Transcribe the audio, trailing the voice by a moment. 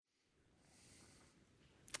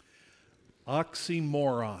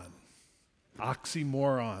Oxymoron.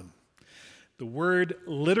 Oxymoron. The word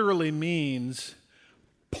literally means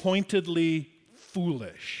pointedly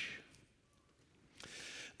foolish.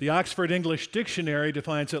 The Oxford English Dictionary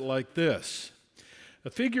defines it like this: a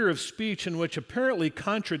figure of speech in which apparently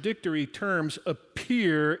contradictory terms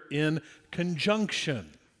appear in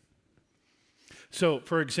conjunction. So,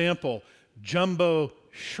 for example, jumbo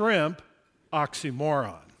shrimp,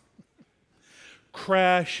 oxymoron.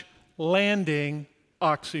 Crash landing,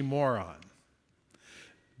 oxymoron.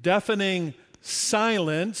 Deafening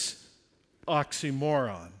silence,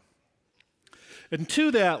 oxymoron. And to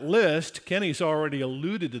that list, Kenny's already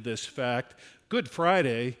alluded to this fact, Good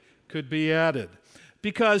Friday could be added.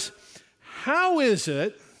 Because how is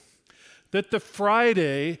it that the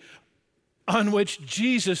Friday on which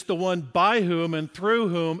Jesus, the one by whom and through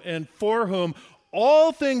whom and for whom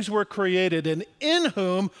all things were created and in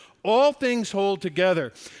whom all things hold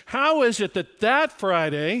together, how is it that that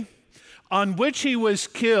Friday on which he was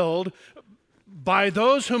killed by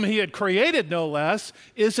those whom he had created, no less,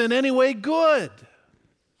 is in any way good?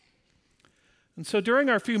 And so during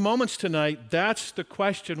our few moments tonight, that's the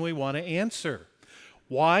question we want to answer.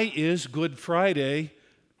 Why is Good Friday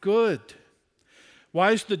good?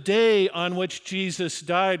 Why is the day on which Jesus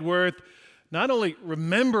died worth not only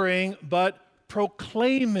remembering, but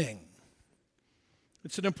proclaiming?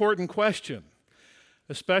 It's an important question,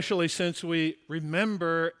 especially since we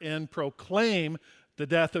remember and proclaim the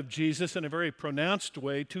death of Jesus in a very pronounced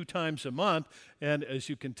way 2 times a month, and as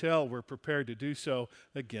you can tell, we're prepared to do so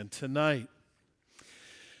again tonight.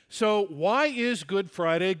 So why is Good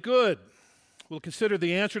Friday good? We'll consider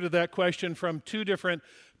the answer to that question from 2 different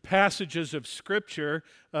passages of Scripture.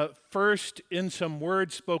 First, in some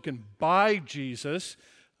words spoken by Jesus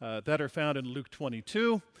that are found in Luke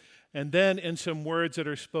 22, and then in some words that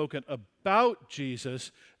are spoken about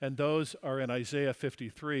Jesus, and those are in Isaiah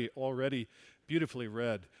 53, already beautifully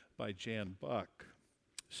read by Jan Buck.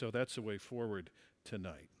 So that's the way forward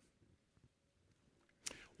tonight.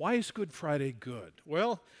 Why is Good Friday good?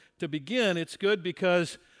 Well, to begin, it's good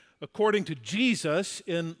because according to Jesus,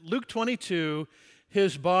 in Luke 22,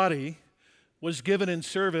 his body was given in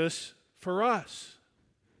service for us.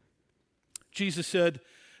 Jesus said,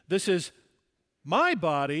 "This is my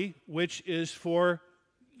body, which is for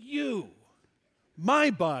you." My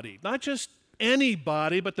body, not just any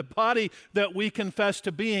body, but the body that we confess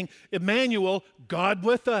to being Emmanuel, God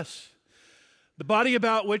with us. The body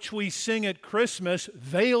about which we sing at Christmas,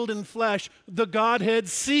 veiled in flesh, the Godhead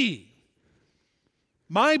see.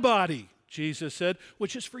 My body, Jesus said,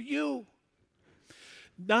 which is for you.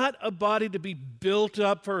 Not a body to be built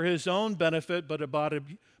up for his own benefit, but a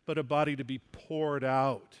body to be poured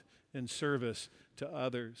out in service to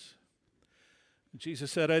others.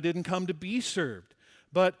 Jesus said, "I didn't come to be served,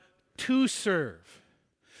 but to serve.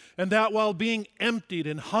 And that while being emptied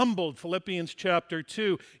and humbled," Philippians chapter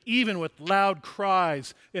 2, "even with loud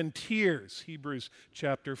cries and tears," Hebrews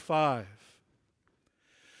chapter 5.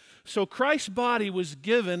 So Christ's body was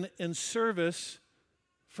given in service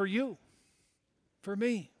for you, for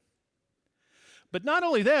me. But not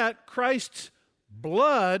only that, Christ's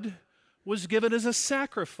blood was given as a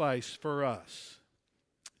sacrifice for us.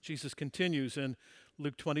 Jesus continues in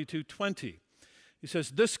Luke 22:20. He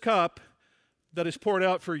says, "This cup that is poured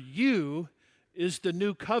out for you is the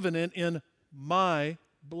new covenant in my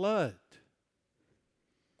blood."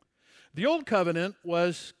 The old covenant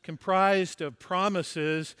was comprised of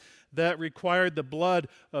promises that required the blood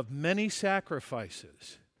of many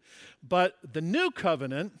sacrifices. But the new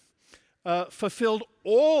covenant fulfilled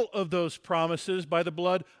all of those promises by the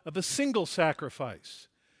blood of a single sacrifice,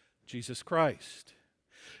 Jesus Christ.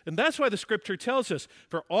 And that's why the Scripture tells us,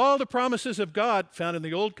 for all the promises of God found in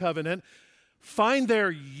the Old Covenant find their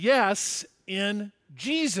yes in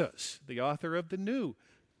Jesus, the author of the New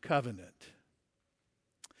Covenant.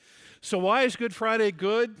 So why is Good Friday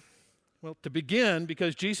good? Well, to begin,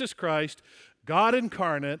 because Jesus Christ, God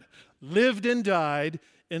incarnate, lived and died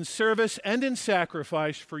in service and in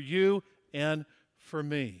sacrifice for you and for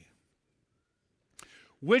me.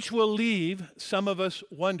 Which will leave some of us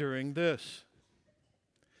wondering this: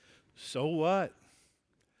 so what?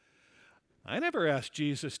 I never asked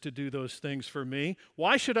Jesus to do those things for me.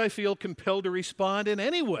 Why should I feel compelled to respond in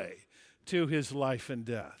any way to his life and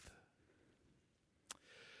death?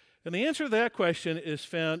 And the answer to that question is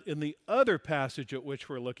found in the other passage at which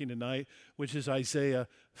we're looking tonight, which is Isaiah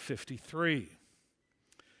 53,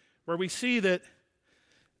 where we see that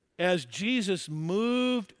as Jesus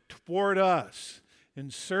moved toward us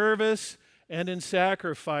in service and in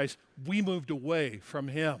sacrifice, we moved away from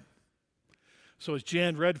him. So as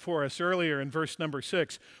Jan read for us earlier in verse number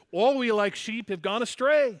 6, all we like sheep have gone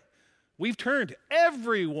astray. We've turned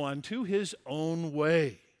everyone to his own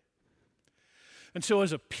way. And so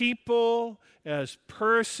as a people, as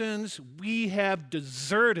persons, we have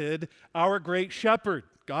deserted our great shepherd,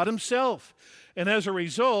 God himself. And as a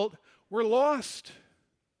result, we're lost.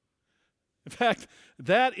 In fact,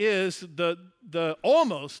 that is the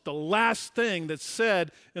almost the last thing that's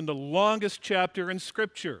said in the longest chapter in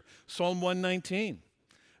Scripture, Psalm 119,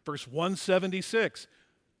 verse 176.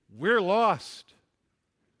 We're lost.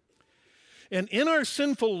 And in our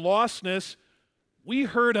sinful lostness, we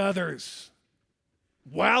hurt others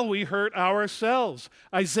while we hurt ourselves.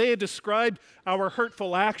 Isaiah described our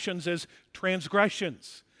hurtful actions as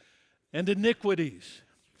transgressions and iniquities,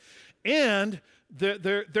 and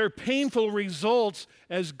their painful results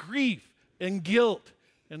as grief and guilt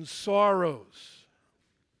and sorrows.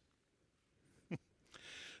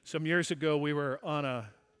 Some years ago, we were on a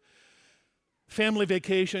family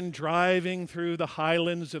vacation driving through the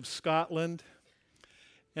highlands of Scotland,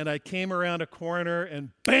 and I came around a corner and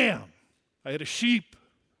bam, I had a sheep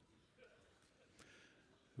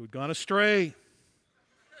who had gone astray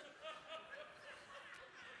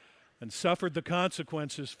and suffered the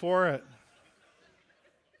consequences for it.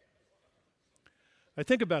 I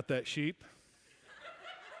think about that sheep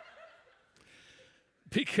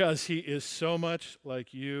because he is so much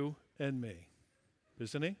like you and me,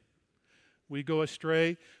 isn't he? We go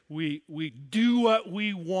astray, we do what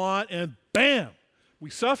we want, and bam, we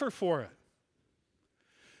suffer for it.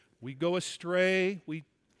 We go astray, we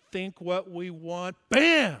think what we want,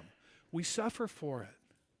 bam, we suffer for it.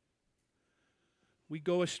 We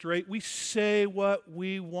go astray, we say what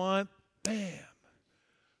we want, bam,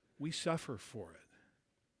 we suffer for it.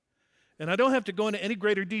 And I don't have to go into any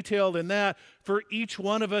greater detail than that for each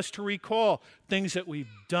one of us to recall things that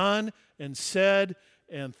we've done and said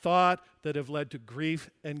and thought that have led to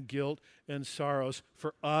grief and guilt and sorrows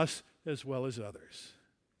for us as well as others.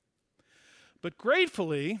 But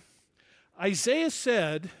gratefully, Isaiah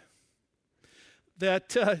said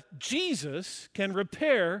that Jesus can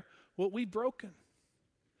repair what we've broken.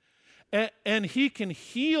 And he can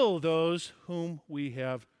heal those whom we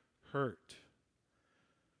have hurt.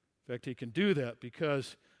 In fact, he can do that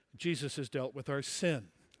because Jesus has dealt with our sin.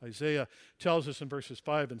 Isaiah tells us in verses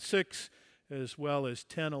 5 and 6, as well as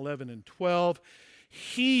 10, 11, and 12,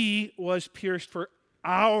 he was pierced for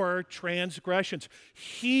our transgressions.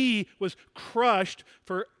 He was crushed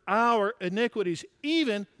for our iniquities,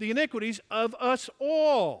 even the iniquities of us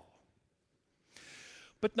all.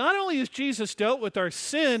 But not only has Jesus dealt with our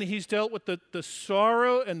sin, he's dealt with the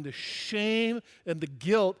sorrow and the shame and the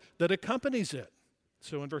guilt that accompanies it.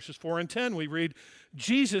 So in verses 4 and 10, we read,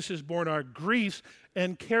 Jesus has borne our griefs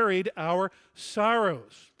and carried our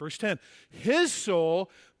sorrows. Verse 10, his soul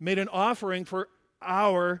made an offering for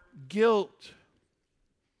our guilt.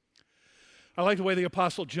 I like the way the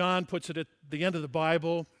Apostle John puts it at the end of the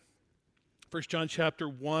Bible, 1 John chapter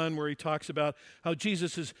 1, where he talks about how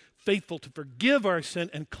Jesus is faithful to forgive our sin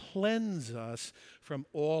and cleanse us from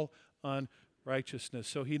all unrighteousness.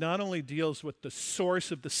 So he not only deals with the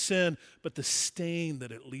source of the sin, but the stain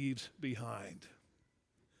that it leaves behind.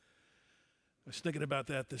 I was thinking about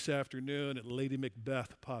that this afternoon, and Lady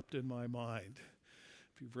Macbeth popped in my mind.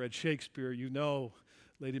 If you've read Shakespeare, you know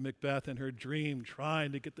Lady Macbeth in her dream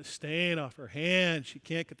trying to get the stain off her hand. She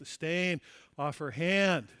can't get the stain off her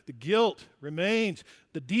hand. The guilt remains.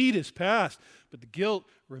 The deed is past, but the guilt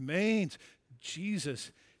remains.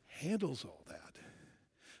 Jesus handles all that.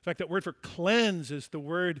 In fact, that word for cleanse is the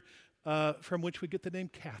word from which we get the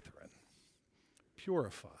name Catherine.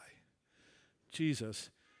 Purify.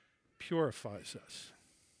 Jesus purifies us.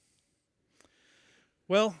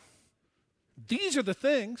 Well, these are the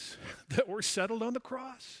things that were settled on the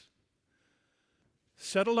cross.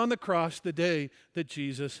 Settled on the cross the day that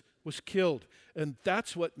Jesus was killed. And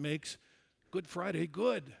that's what makes Good Friday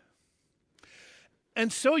good.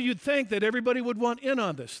 And so you'd think that everybody would want in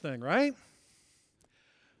on this thing, right?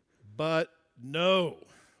 But no,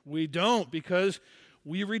 we don't, because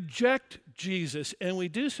we reject Jesus, and we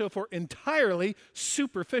do so for entirely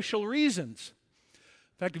superficial reasons.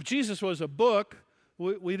 In fact, if Jesus was a book,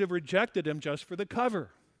 we'd have rejected him just for the cover.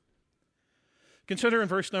 Consider in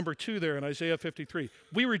verse number 2 there in Isaiah 53.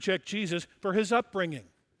 We reject Jesus for his upbringing.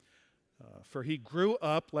 For he grew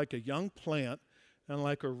up like a young plant and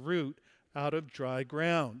like a root out of dry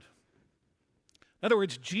ground. In other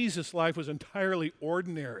words, Jesus' life was entirely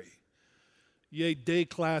ordinary, yea,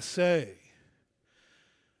 déclassé.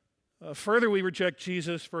 Further, we reject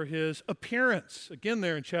Jesus for his appearance. Again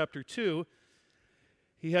there in chapter 2,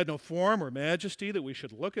 He had no form or majesty that we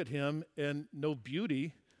should look at him, and no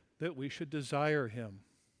beauty that we should desire him.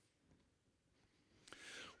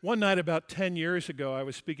 One night about 10 years ago, I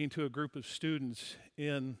was speaking to a group of students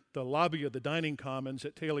in the lobby of the dining commons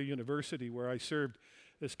at Taylor University, where I served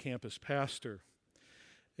as campus pastor.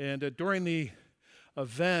 And during the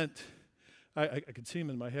event, I can see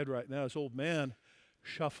him in my head right now, this old man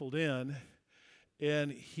shuffled in,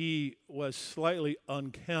 and he was slightly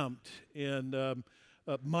unkempt and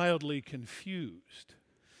mildly confused.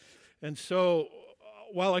 And so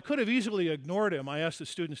while I could have easily ignored him, I asked the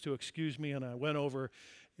students to excuse me, and I went over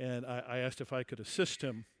and I asked if I could assist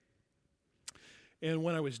him. And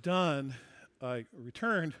when I was done, I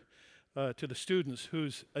returned to the students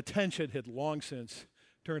whose attention had long since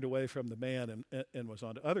turned away from the man and was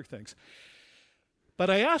on to other things. But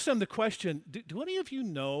I asked them the question, do any of you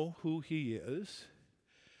know who he is?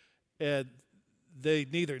 And they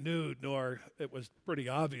neither knew nor, it was pretty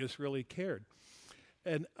obvious, really cared.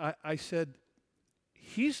 And I said,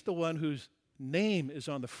 he's the one whose name is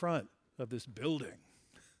on the front of this building.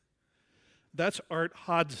 That's Art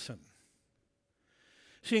Hodson.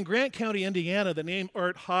 See, in Grant County, Indiana, the name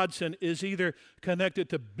Art Hodson is either connected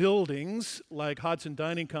to buildings like Hodson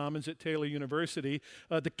Dining Commons at Taylor University,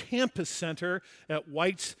 the campus center at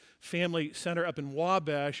White's Family Center up in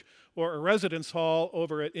Wabash, or a residence hall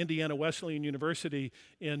over at Indiana Wesleyan University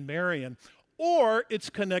in Marion, or it's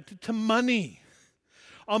connected to money,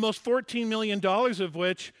 almost $14 million of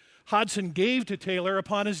which Hodson gave to Taylor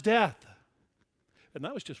upon his death. And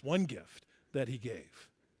that was just one gift that he gave.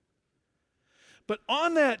 But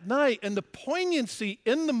on that night, and the poignancy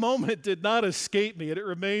in the moment did not escape me, and it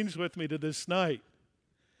remains with me to this night.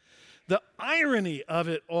 The irony of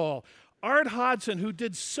it all. Art Hodson, who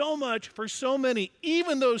did so much for so many,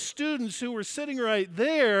 even those students who were sitting right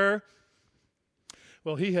there,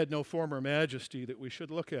 well, he had no form or majesty that we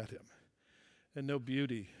should look at him, and no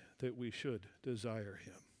beauty that we should desire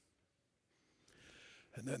him.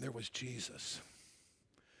 And then there was Jesus,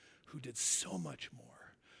 who did so much more,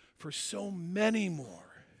 for so many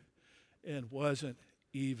more, and wasn't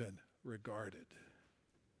even regarded.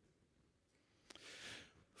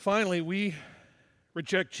 Finally, we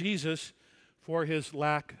reject Jesus for his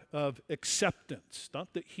lack of acceptance.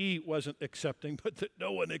 Not that he wasn't accepting, but that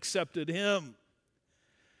no one accepted him.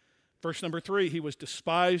 Verse number 3, he was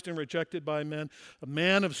despised and rejected by men, a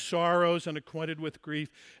man of sorrows and acquainted with grief,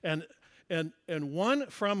 and one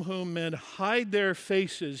from whom men hide their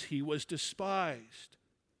faces, he was despised.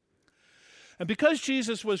 And because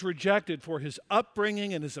Jesus was rejected for his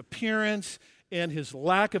upbringing and his appearance and his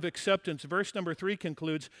lack of acceptance, verse number 3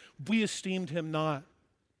 concludes, we esteemed him not.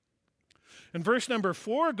 And verse number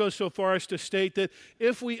 4 goes so far as to state that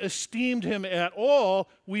if we esteemed him at all,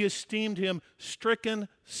 we esteemed him stricken,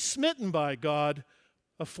 smitten by God,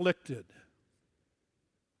 afflicted.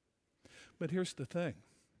 But here's the thing.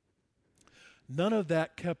 None of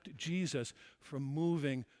that kept Jesus from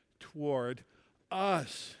moving toward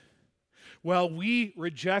us. While we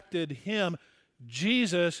rejected him,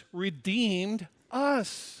 Jesus redeemed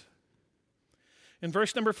us. In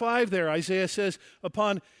verse number 5 there, Isaiah says,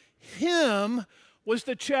 upon him was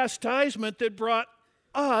the chastisement that brought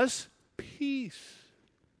us peace.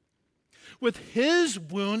 With his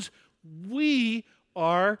wounds, we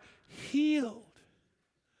are healed.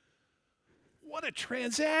 What a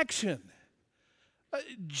transaction.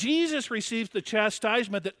 Jesus receives the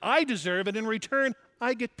chastisement that I deserve, and in return,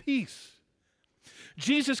 I get peace.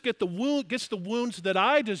 Jesus gets the wounds that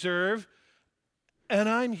I deserve, and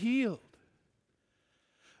I'm healed.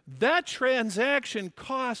 That transaction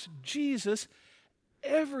cost Jesus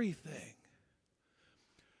everything.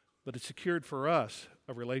 But it secured for us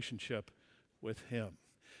a relationship with him.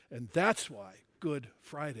 And that's why Good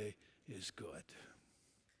Friday is good.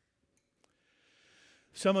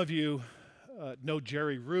 Some of you know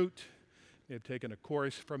Jerry Root. They have taken a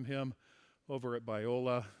course from him over at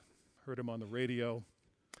Biola, heard him on the radio.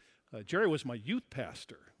 Jerry was my youth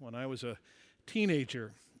pastor when I was a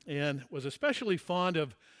teenager and was especially fond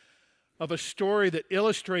of a story that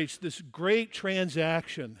illustrates this great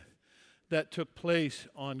transaction that took place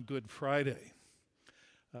on Good Friday.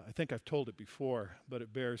 I think I've told it before, but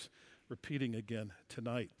it bears repeating again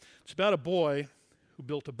tonight. It's about a boy who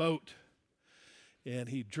built a boat, and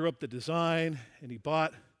he drew up the design, and he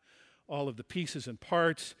bought all of the pieces and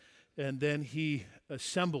parts, and then he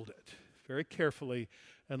assembled it very carefully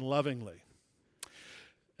and lovingly.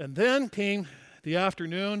 And then came the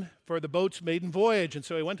afternoon for the boat's maiden voyage, and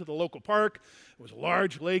so he went to the local park. It was a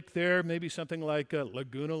large lake there, maybe something like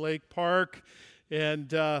Laguna Lake Park,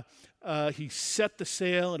 and he set the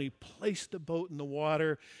sail and he placed the boat in the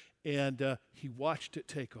water, and he watched it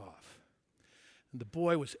take off. And the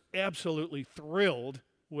boy was absolutely thrilled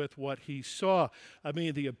with what he saw. I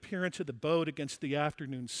mean, the appearance of the boat against the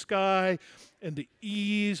afternoon sky, and the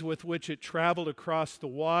ease with which it traveled across the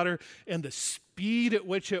water, and the speed at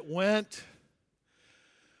which it went.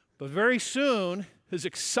 But very soon, his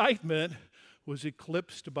excitement was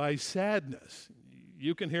eclipsed by sadness.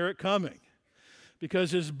 You can hear it coming,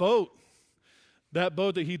 because his boat, that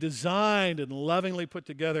boat that he designed and lovingly put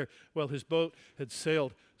together, well, his boat had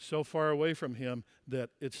sailed so far away from him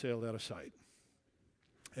that it sailed out of sight.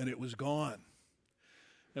 And it was gone.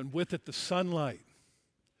 And with it, the sunlight.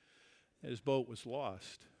 His boat was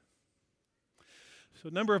lost. So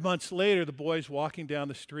a number of months later, the boy's walking down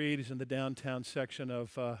the street. He's in the downtown section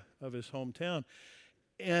of his hometown.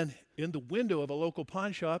 And in the window of a local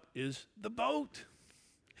pawn shop is the boat.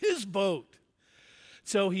 His boat.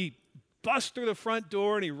 So he busts through the front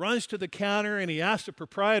door and he runs to the counter and he asks the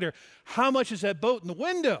proprietor, "How much is that boat in the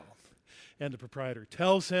window?" And the proprietor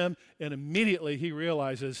tells him, and immediately he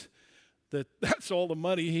realizes that that's all the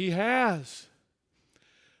money he has.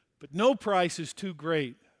 But no price is too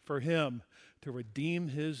great for him to redeem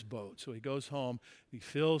his boat. So he goes home, he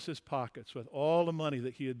fills his pockets with all the money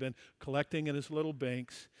that he had been collecting in his little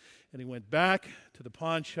banks, and he went back to the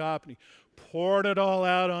pawn shop and he poured it all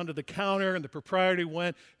out onto the counter, and the proprietor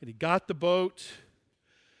went and he got the boat.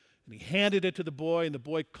 And he handed it to the boy, and the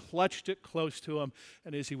boy clutched it close to him.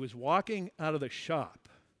 And as he was walking out of the shop,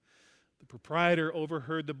 the proprietor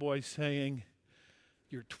overheard the boy saying,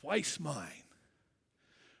 "You're twice mine.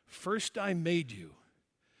 First I made you,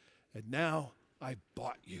 and now I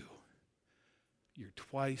bought you. You're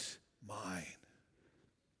twice mine."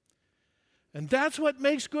 And that's what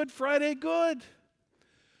makes Good Friday good.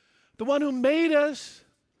 The one who made us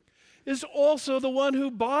is also the one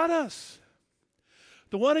who bought us.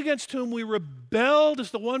 The one against whom we rebelled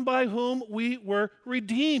is the one by whom we were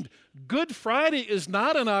redeemed. Good Friday is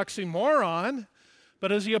not an oxymoron,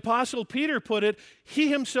 but as the Apostle Peter put it, he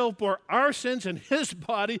himself bore our sins in his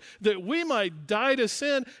body that we might die to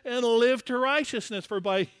sin and live to righteousness. For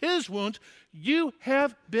by his wounds you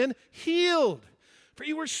have been healed. For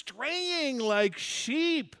you were straying like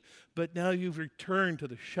sheep, but now you've returned to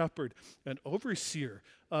the shepherd and overseer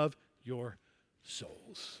of your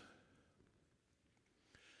souls.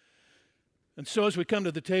 And so as we come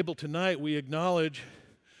to the table tonight, we acknowledge,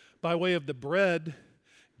 by way of the bread,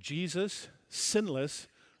 Jesus' sinless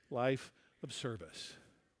life of service.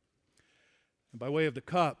 And by way of the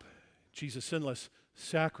cup, Jesus' sinless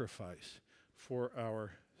sacrifice for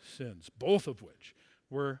our sins, both of which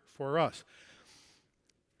were for us.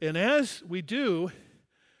 And as we do,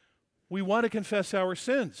 we want to confess our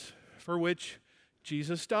sins for which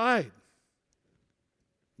Jesus died.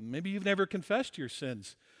 Maybe you've never confessed your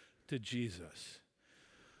sins to Jesus.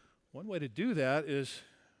 One way to do that is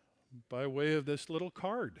by way of this little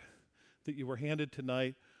card that you were handed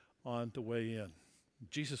tonight on the way in.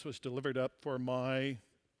 Jesus was delivered up for my,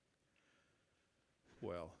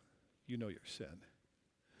 well, you know your sin.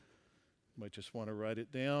 You might just want to write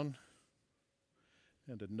it down.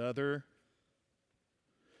 And another.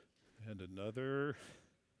 And another.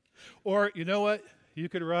 Or, you know what? You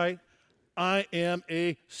could write, "I am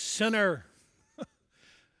a sinner."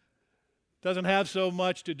 Doesn't have so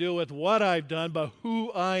much to do with what I've done, but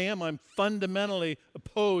who I am. I'm fundamentally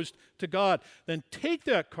opposed to God. Then take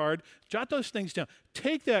that card, jot those things down,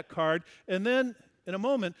 take that card, and then in a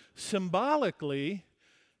moment, symbolically,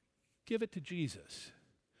 give it to Jesus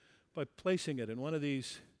by placing it in one of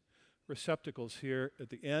these receptacles here at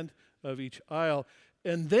the end of each aisle.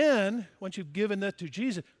 And then, once you've given that to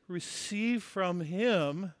Jesus, receive from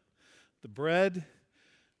him the bread,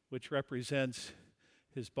 which represents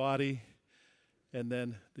his body, and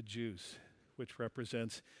then the juice, which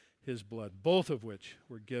represents his blood, both of which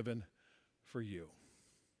were given for you.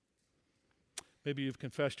 Maybe you've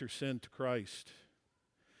confessed your sin to Christ,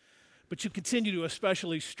 but you continue to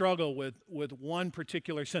especially struggle with one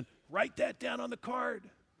particular sin. Write that down on the card.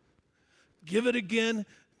 Give it again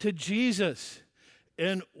to Jesus.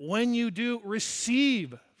 And when you do,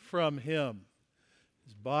 receive from him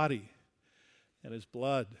his body and his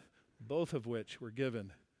blood, both of which were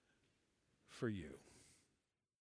given for you.